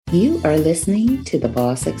You are listening to the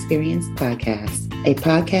Boss Experience Podcast, a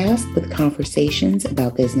podcast with conversations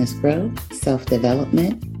about business growth,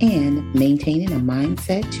 self-development, and maintaining a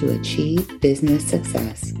mindset to achieve business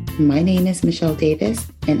success. My name is Michelle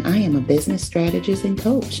Davis, and I am a business strategist and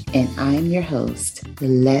coach, and I am your host.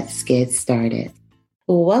 Let's get started.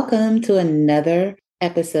 Welcome to another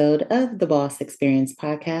episode of the Boss Experience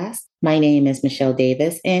Podcast. My name is Michelle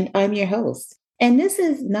Davis, and I'm your host. And this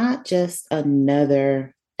is not just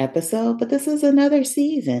another episode, but this is another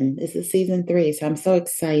season. This is season 3. So I'm so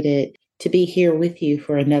excited to be here with you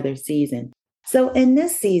for another season. So in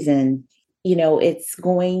this season, it's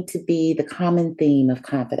going to be the common theme of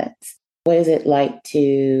confidence. What is it like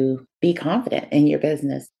to be confident in your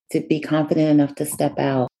business, to be confident enough to step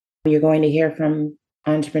out? You're going to hear from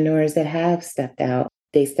entrepreneurs that have stepped out.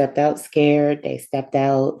 They stepped out scared. They stepped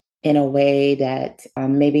out in a way that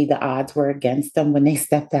maybe the odds were against them when they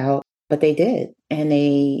stepped out. But they did. And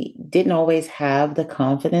they didn't always have the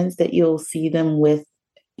confidence that you'll see them with,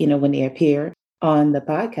 when they appear on the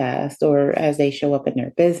podcast or as they show up in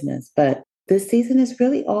their business. But this season is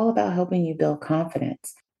really all about helping you build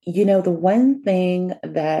confidence. The one thing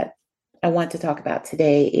that I want to talk about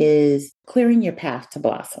today is clearing your path to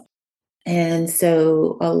blossom. And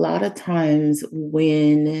so a lot of times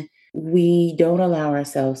when we don't allow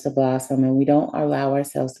ourselves to blossom and we don't allow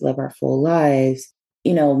ourselves to live our full lives,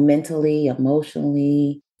 mentally,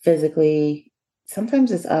 emotionally, physically,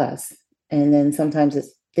 sometimes it's us. And then sometimes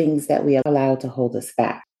it's things that we allow to hold us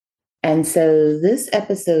back. And so this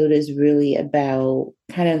episode is really about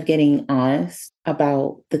kind of getting honest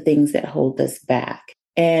about the things that hold us back.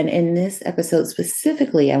 And in this episode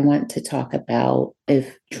specifically, I want to talk about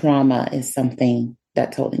if trauma is something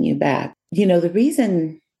that's holding you back. The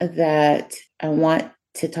reason that I want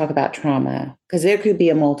to talk about trauma, because there could be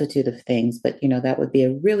a multitude of things, but that would be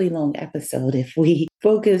a really long episode if we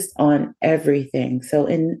focused on everything. So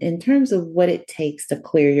in terms of what it takes to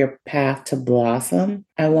clear your path to blossom,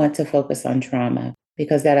 I want to focus on trauma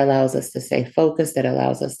because that allows us to stay focused, that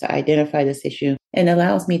allows us to identify this issue, and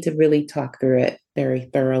allows me to really talk through it very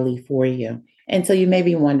thoroughly for you. And so you may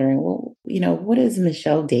be wondering, well, what is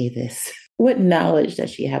Michelle Davis? What knowledge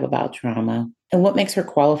does she have about trauma? And what makes her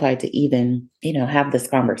qualified to even, have this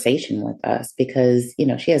conversation with us? Because,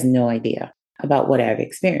 she has no idea about what I've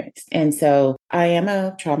experienced. And so I am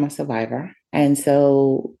a trauma survivor. And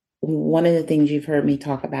so one of the things you've heard me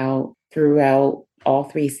talk about throughout all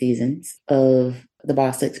 3 seasons of the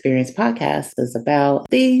Boss Experience podcast is about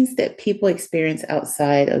things that people experience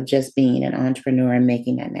outside of just being an entrepreneur and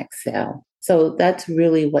making that next sale. So that's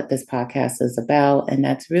really what this podcast is about. And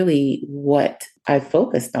that's really what I've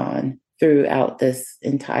focused on throughout this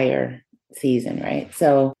entire season, right?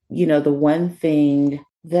 So, the one thing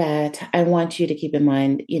that I want you to keep in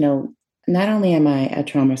mind, not only am I a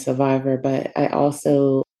trauma survivor, but I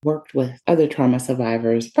also worked with other trauma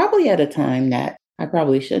survivors, probably at a time that I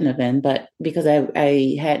probably shouldn't have been, but because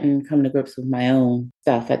I hadn't come to grips with my own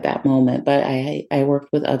stuff at that moment, but I worked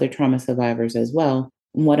with other trauma survivors as well.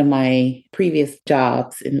 One of my previous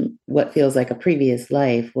jobs in what feels like a previous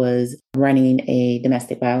life was running a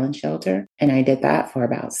domestic violence shelter. And I did that for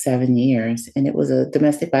about 7 years. And it was a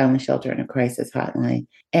domestic violence shelter and a crisis hotline.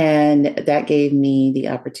 And that gave me the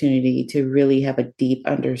opportunity to really have a deep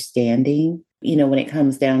understanding. When it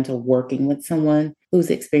comes down to working with someone who's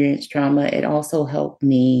experienced trauma, it also helped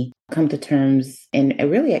me come to terms and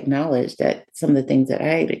really acknowledge that some of the things that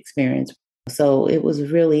I had experienced. So it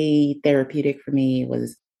was really therapeutic for me. It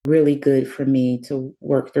was really good for me to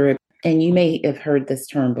work through it. And you may have heard this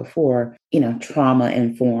term before,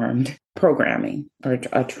 trauma-informed programming or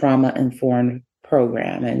a trauma-informed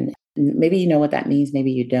program. And maybe you know what that means,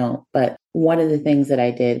 maybe you don't. But one of the things that I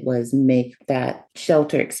did was make that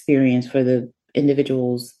shelter experience for the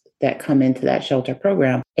individuals that come into that shelter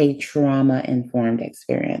program a trauma-informed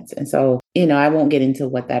experience. And so, I won't get into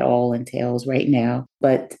what that all entails right now,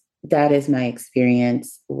 but that is my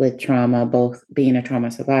experience with trauma, both being a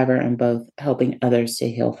trauma survivor and both helping others to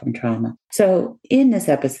heal from trauma. So in this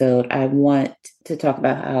episode, I want to talk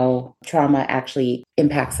about how trauma actually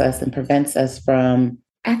impacts us and prevents us from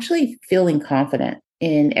actually feeling confident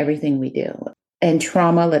in everything we do. And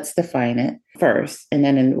trauma, let's define it first, and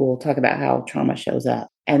then we'll talk about how trauma shows up.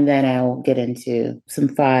 And then I'll get into some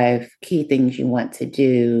 5 key things you want to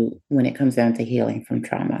do when it comes down to healing from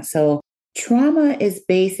trauma. So trauma is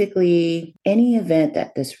basically any event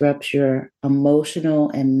that disrupts your emotional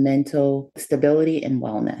and mental stability and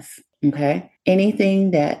wellness. Okay?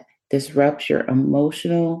 Anything that disrupts your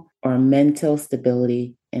emotional or mental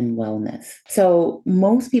stability and wellness. So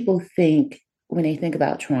most people think when they think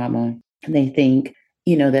about trauma, they think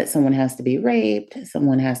that someone has to be raped,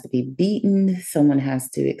 someone has to be beaten, someone has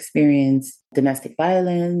to experience domestic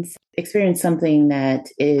violence, experience something that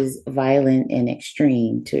is violent and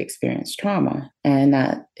extreme to experience trauma. And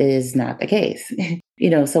that is not the case.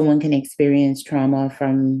 Someone can experience trauma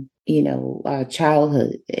from,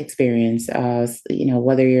 childhood experience,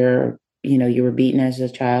 whether you were beaten as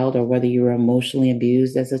a child or whether you were emotionally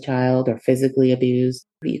abused as a child or physically abused.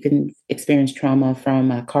 You can experience trauma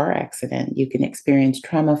from a car accident. You can experience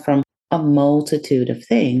trauma from a multitude of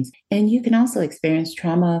things. And you can also experience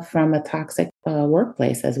trauma from a toxic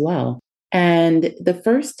workplace as well. And the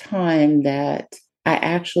first time that I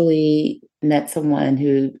actually met someone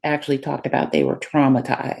who actually talked about they were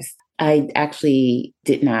traumatized, I actually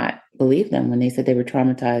did not believe them when they said they were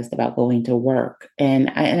traumatized about going to work. And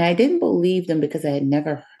I didn't believe them because I had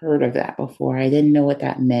never heard of that before. I didn't know what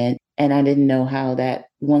that meant. And I didn't know how that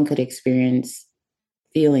one could experience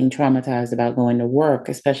feeling traumatized about going to work,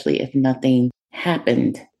 especially if nothing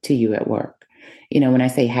happened to you at work. When I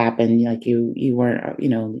say happened, like you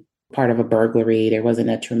weren't, part of a burglary. There wasn't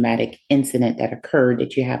a traumatic incident that occurred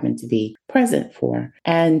that you happened to be present for.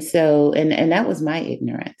 And so, and that was my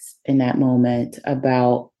ignorance in that moment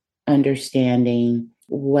about understanding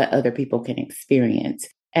what other people can experience.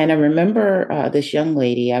 And I remember this young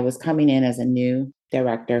lady, I was coming in as a new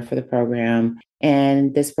director for the program.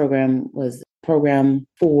 And this program was a program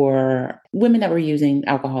for women that were using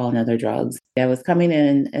alcohol and other drugs. I was coming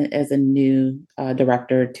in as a new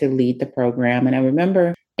director to lead the program. And I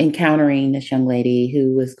remember encountering this young lady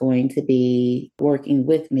who was going to be working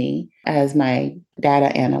with me as my data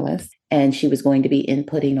analyst. And she was going to be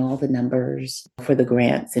inputting all the numbers for the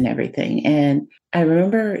grants and everything. And I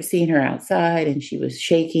remember seeing her outside and she was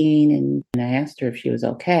shaking. And I asked her if she was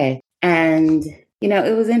okay. And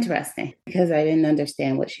it was interesting because I didn't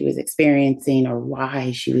understand what she was experiencing or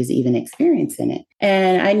why she was even experiencing it.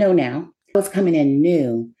 And I know now. I was coming in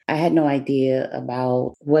new. I had no idea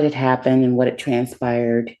about what had happened and what had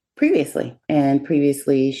transpired previously. And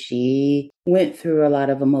previously, she went through a lot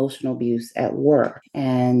of emotional abuse at work.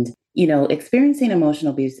 And, experiencing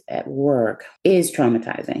emotional abuse at work is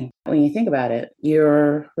traumatizing. When you think about it,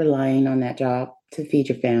 you're relying on that job to feed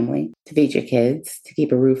your family, to feed your kids, to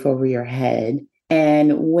keep a roof over your head.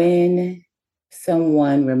 And when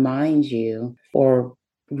someone reminds you or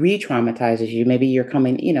re-traumatizes you, maybe you're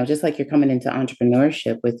coming, just like you're coming into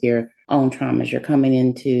entrepreneurship with your own traumas, you're coming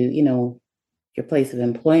into, your place of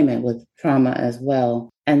employment with trauma as well.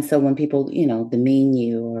 And so when people, demean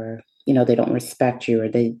you or, they don't respect you or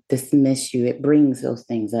they dismiss you, it brings those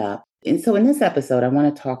things up. And so in this episode, I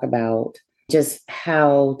want to talk about just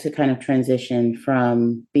how to kind of transition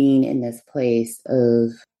from being in this place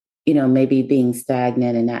of maybe being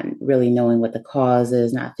stagnant and not really knowing what the cause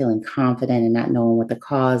is, not feeling confident and not knowing what the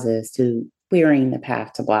cause is, to clearing the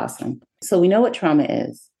path to blossom. So we know what trauma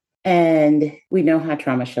is and we know how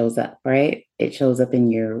trauma shows up, right? It shows up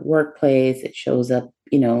in your workplace. It shows up,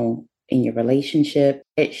 in your relationship.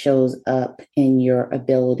 It shows up in your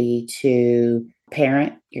ability to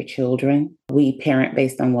parent your children. We parent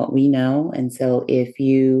based on what we know. And so if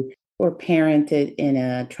you were parented in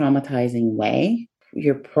a traumatizing way,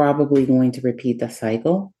 you're probably going to repeat the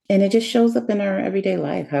cycle. And it just shows up in our everyday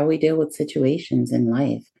life, how we deal with situations in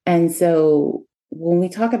life. And so when we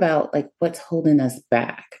talk about like what's holding us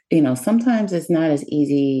back, sometimes it's not as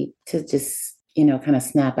easy to just, kind of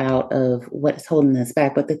snap out of what's holding us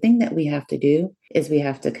back. But the thing that we have to do is we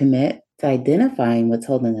have to commit to identifying what's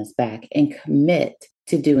holding us back and commit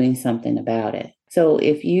to doing something about it. So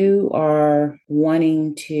if you are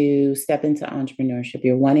wanting to step into entrepreneurship,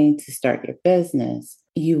 you're wanting to start your business,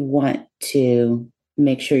 you want to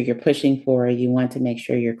make sure you're pushing for it. You want to make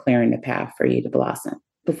sure you're clearing the path for you to blossom.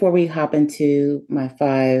 Before we hop into my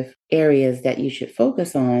 5 areas that you should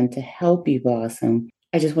focus on to help you blossom,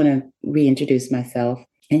 I just want to reintroduce myself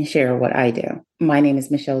and share what I do. My name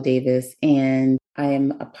is Michelle Davis, and I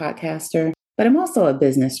am a podcaster, but I'm also a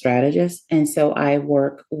business strategist. And so I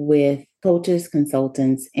work with coaches,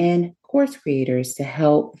 consultants, and course creators to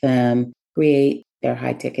help them create their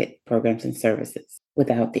high ticket programs and services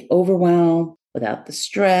without the overwhelm, without the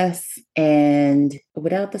stress, and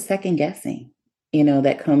without the second guessing,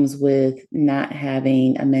 that comes with not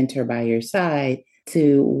having a mentor by your side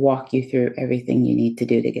to walk you through everything you need to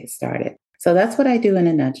do to get started. So that's what I do in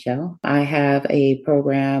a nutshell. I have a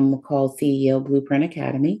program called CEO Blueprint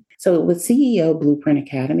Academy. So with CEO Blueprint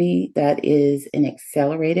Academy, that is an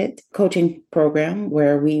accelerated coaching program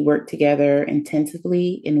where we work together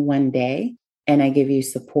intensively in one day. And I give you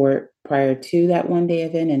support prior to that one day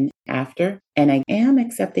event and after. And I am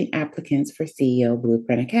accepting applicants for CEO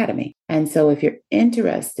Blueprint Academy. And so if you're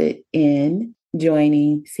interested in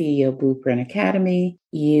joining CEO Blueprint Academy,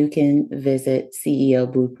 you can visit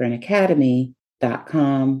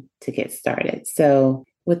ceoblueprintacademy.com to get started. So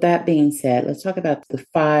with that being said, let's talk about the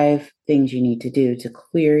 5 things you need to do to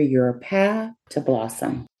clear your path to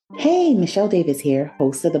blossom. Hey, Michelle Davis here,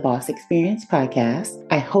 host of the Boss Experience podcast.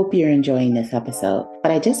 I hope you're enjoying this episode,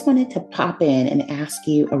 but I just wanted to pop in and ask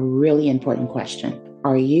you a really important question.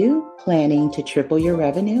 Are you planning to triple your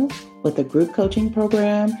revenue with a group coaching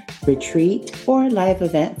program, retreat, or live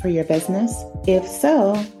event for your business? If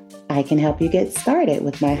so, I can help you get started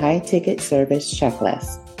with my high-ticket service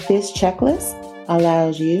checklist. This checklist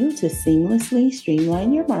allows you to seamlessly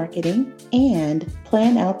streamline your marketing and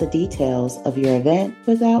plan out the details of your event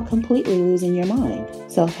without completely losing your mind.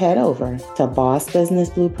 So head over to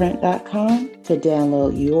bossbusinessblueprint.com to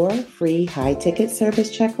download your free high-ticket service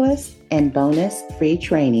checklist and bonus free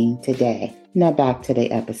training today. Now back to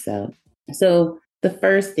the episode. So the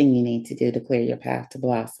first thing you need to do to clear your path to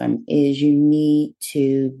blossom is you need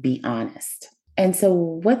to be honest. And so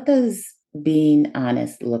what does being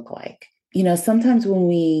honest look like? Sometimes when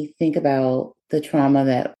we think about the trauma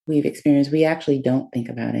that we've experienced, we actually don't think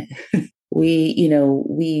about it.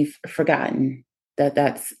 We've forgotten that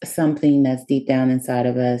that's something that's deep down inside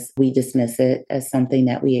of us. We dismiss it as something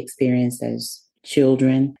that we experienced as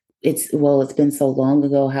children. It's been so long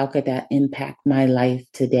ago. How could that impact my life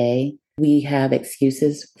today? We have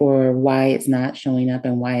excuses for why it's not showing up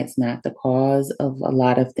and why it's not the cause of a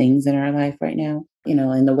lot of things in our life right now.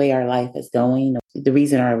 And the way our life is going, the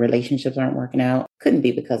reason our relationships aren't working out couldn't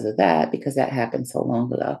be because of that, because that happened so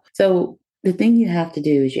long ago. So the thing you have to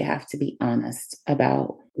do is you have to be honest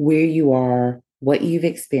about where you are, what you've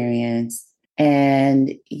experienced,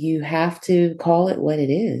 and you have to call it what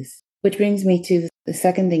it is. Which brings me to the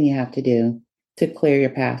second thing you have to do to clear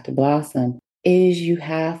your path to blossom is you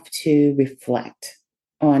have to reflect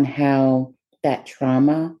on how that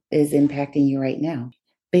trauma is impacting you right now.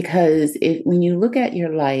 Because when you look at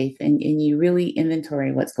your life and you really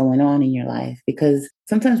inventory what's going on in your life, because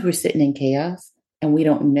sometimes we're sitting in chaos and we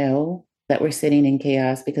don't know that we're sitting in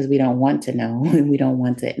chaos because we don't want to know and we don't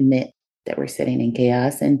want to admit that we're sitting in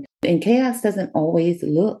chaos. And chaos doesn't always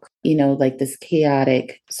look, like this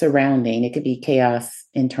chaotic surrounding. It could be chaos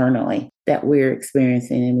internally that we're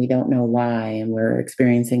experiencing and we don't know why. And we're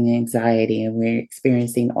experiencing anxiety and we're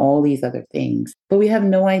experiencing all these other things, but we have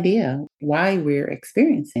no idea why we're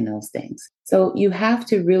experiencing those things. So you have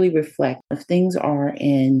to really reflect if things are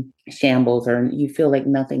in shambles or you feel like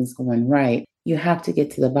nothing's going right. You have to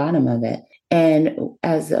get to the bottom of it. And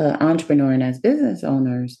as an entrepreneur and as business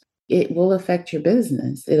owners, it will affect your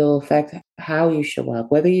business. It'll affect how you show up,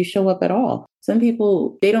 whether you show up at all. Some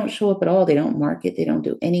people, they don't show up at all. They don't market. They don't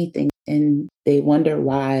do anything. And they wonder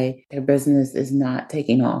why their business is not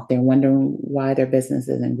taking off. They're wondering why their business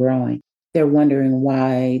isn't growing. They're wondering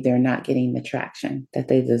why they're not getting the traction that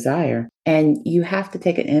they desire. And you have to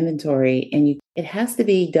take an inventory and it has to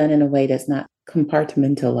be done in a way that's not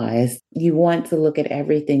compartmentalized. You want to look at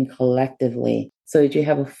everything collectively so that you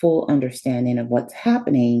have a full understanding of what's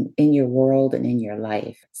happening in your world and in your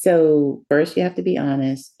life. So first, you have to be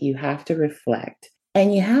honest, you have to reflect,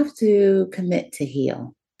 and you have to commit to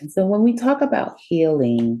heal. And so when we talk about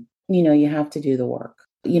healing, you have to do the work.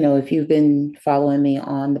 If you've been following me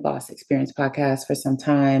on the Boss Experience podcast for some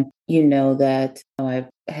time, you know that I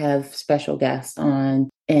have special guests on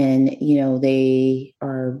and, they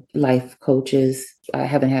are life coaches. I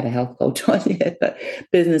haven't had a health coach on yet, but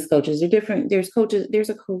business coaches are different. There's coaches, there's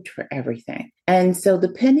a coach for everything. And so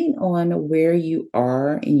depending on where you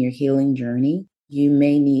are in your healing journey, you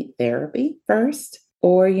may need therapy first.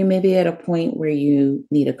 Or you may be at a point where you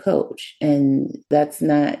need a coach. And that's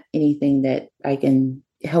not anything that I can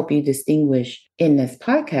help you distinguish in this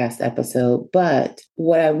podcast episode. But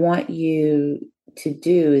what I want you to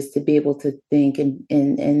do is to be able to think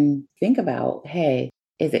and think about, hey,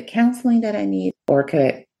 is it counseling that I need or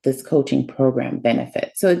could this coaching program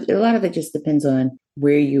benefit? So a lot of it just depends on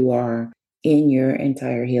where you are in your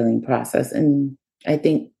entire healing process. And I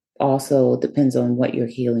think also depends on what you're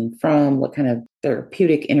healing from, what kind of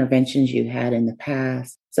therapeutic interventions you had in the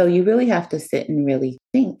past. So you really have to sit and really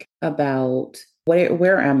think about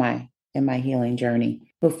where am I in my healing journey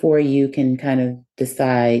before you can kind of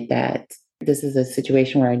decide that this is a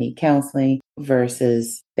situation where I need counseling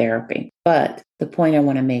versus therapy. But the point I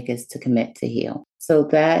want to make is to commit to heal. So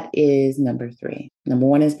that is number 3. Number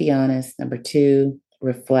 1 is be honest. Number 2,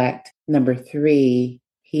 reflect. Number 3,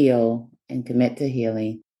 heal and commit to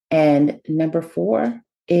healing. And number 4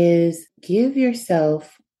 is give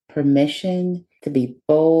yourself permission to be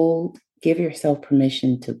bold. Give yourself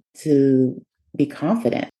permission to be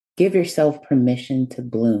confident. Give yourself permission to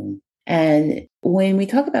bloom. And when we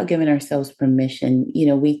talk about giving ourselves permission,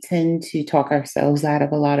 we tend to talk ourselves out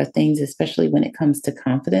of a lot of things, especially when it comes to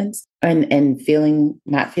confidence and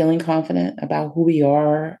not feeling confident about who we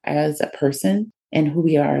are as a person and who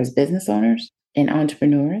we are as business owners and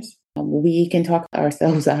entrepreneurs. We can talk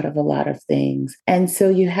ourselves out of a lot of things. And so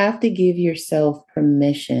you have to give yourself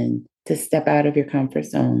permission to step out of your comfort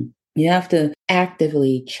zone. You have to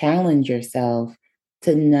actively challenge yourself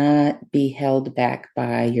to not be held back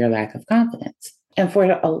by your lack of confidence. And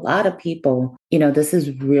for a lot of people, this is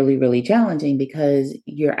really, really challenging because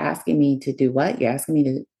you're asking me to do what? You're asking me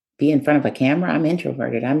to be in front of a camera. I'm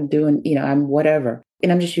introverted. I'm doing, I'm whatever.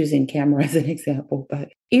 And I'm just using camera as an example. But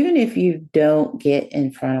even if you don't get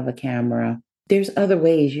in front of a camera, there's other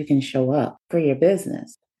ways you can show up for your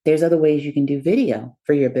business. There's other ways you can do video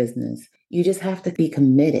for your business. You just have to be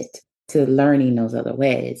committed to learning those other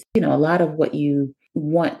ways. A lot of what you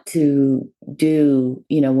want to do,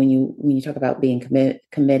 when you talk about being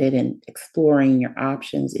committed and exploring your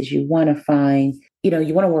options, is you want to find, you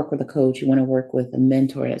want to work with a coach, you want to work with a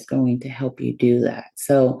mentor that's going to help you do that.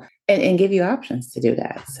 So, and give you options to do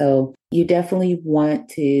that. So you definitely want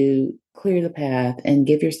to clear the path and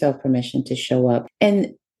give yourself permission to show up.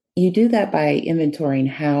 And you do that by inventorying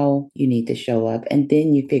how you need to show up. And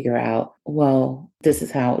then you figure out, well, this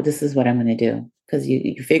is what I'm going to do. Because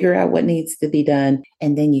you figure out what needs to be done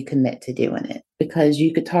and then you commit to doing it. Because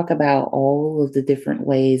you could talk about all of the different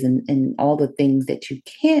ways and all the things that you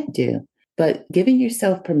can't do, but giving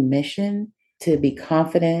yourself permission to be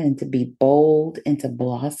confident and to be bold and to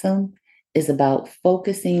blossom is about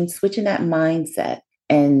switching that mindset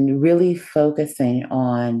and really focusing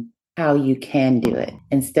on how you can do it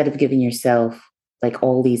instead of giving yourself like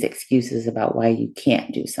all these excuses about why you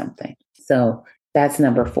can't do something. So that's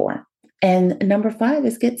number 4. And number 5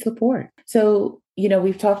 is get support. So,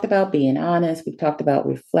 we've talked about being honest. We've talked about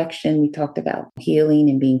reflection. We talked about healing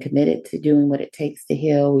and being committed to doing what it takes to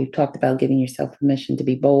heal. We've talked about giving yourself permission to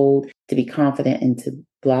be bold, to be confident, and to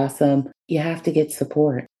blossom. You have to get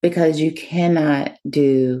support because you cannot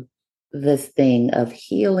do this thing of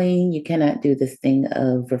healing. You cannot do this thing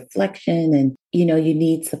of reflection. And, you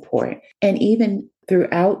need support. And even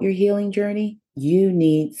throughout your healing journey, you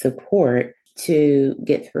need support to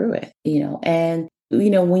get through it, and,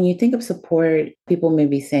 when you think of support, people may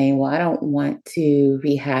be saying, well, I don't want to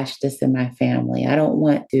rehash this in my family. I don't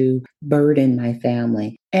want to burden my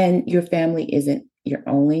family. And your family isn't your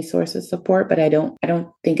only source of support, but I don't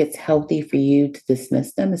think it's healthy for you to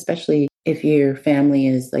dismiss them, especially if your family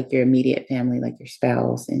is like your immediate family, like your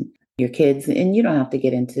spouse and your kids. And you don't have to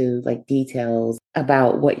get into like details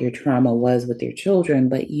about what your trauma was with your children,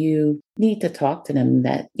 but you need to talk to them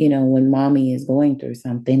that, when mommy is going through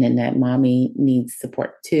something and that mommy needs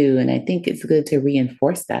support too. And I think it's good to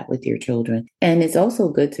reinforce that with your children. And it's also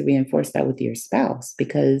good to reinforce that with your spouse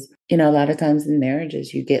because, a lot of times in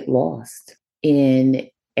marriages, you get lost in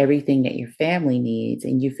everything that your family needs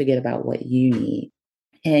and you forget about what you need.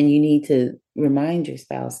 And you need to remind your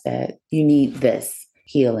spouse that you need this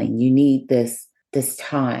healing, you need this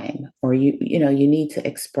time, or you need to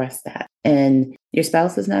express that. And your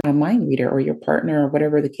spouse is not a mind reader, or your partner, or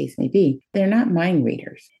whatever the case may be. They're not mind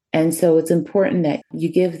readers. And so it's important that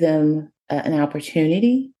you give them an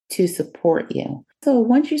opportunity to support you. So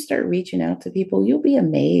once you start reaching out to people, you'll be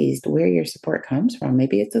amazed where your support comes from.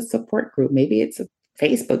 Maybe it's a support group. Maybe it's a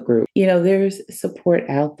Facebook group. There's support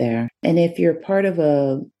out there. And if you're part of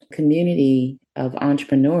a community of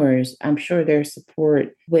entrepreneurs, I'm sure there's support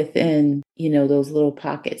within, those little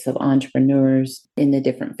pockets of entrepreneurs in the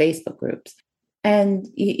different Facebook groups. And,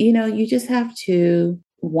 you just have to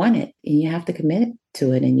want it and you have to commit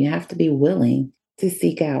to it and you have to be willing to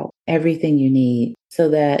seek out everything you need so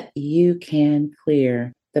that you can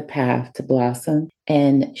clear the path to blossom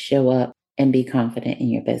and show up and be confident in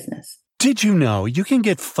your business. Did you know you can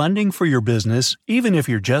get funding for your business even if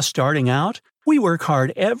you're just starting out? We work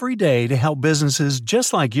hard every day to help businesses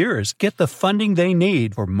just like yours get the funding they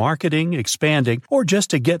need for marketing, expanding, or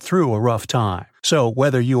just to get through a rough time. So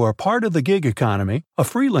whether you are part of the gig economy, a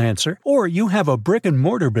freelancer, or you have a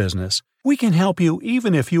brick-and-mortar business, we can help you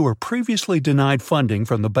even if you were previously denied funding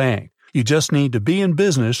from the bank. You just need to be in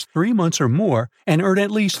business 3 months or more and earn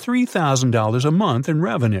at least $3,000 a month in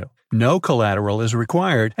revenue. No collateral is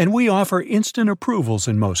required, and we offer instant approvals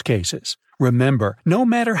in most cases. Remember, no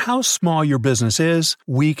matter how small your business is,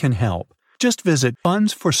 we can help. Just visit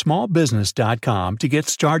fundsforsmallbusiness.com to get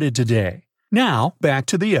started today. Now, back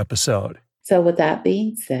to the episode. So with that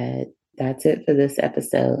being said, that's it for this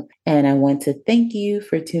episode. And I want to thank you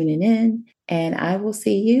for tuning in, and I will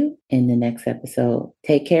see you in the next episode.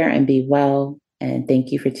 Take care and be well. And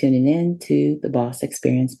thank you for tuning in to the Boss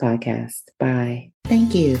Experience Podcast. Bye.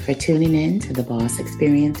 Thank you for tuning in to the Boss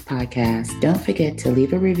Experience Podcast. Don't forget to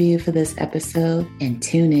leave a review for this episode and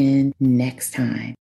tune in next time.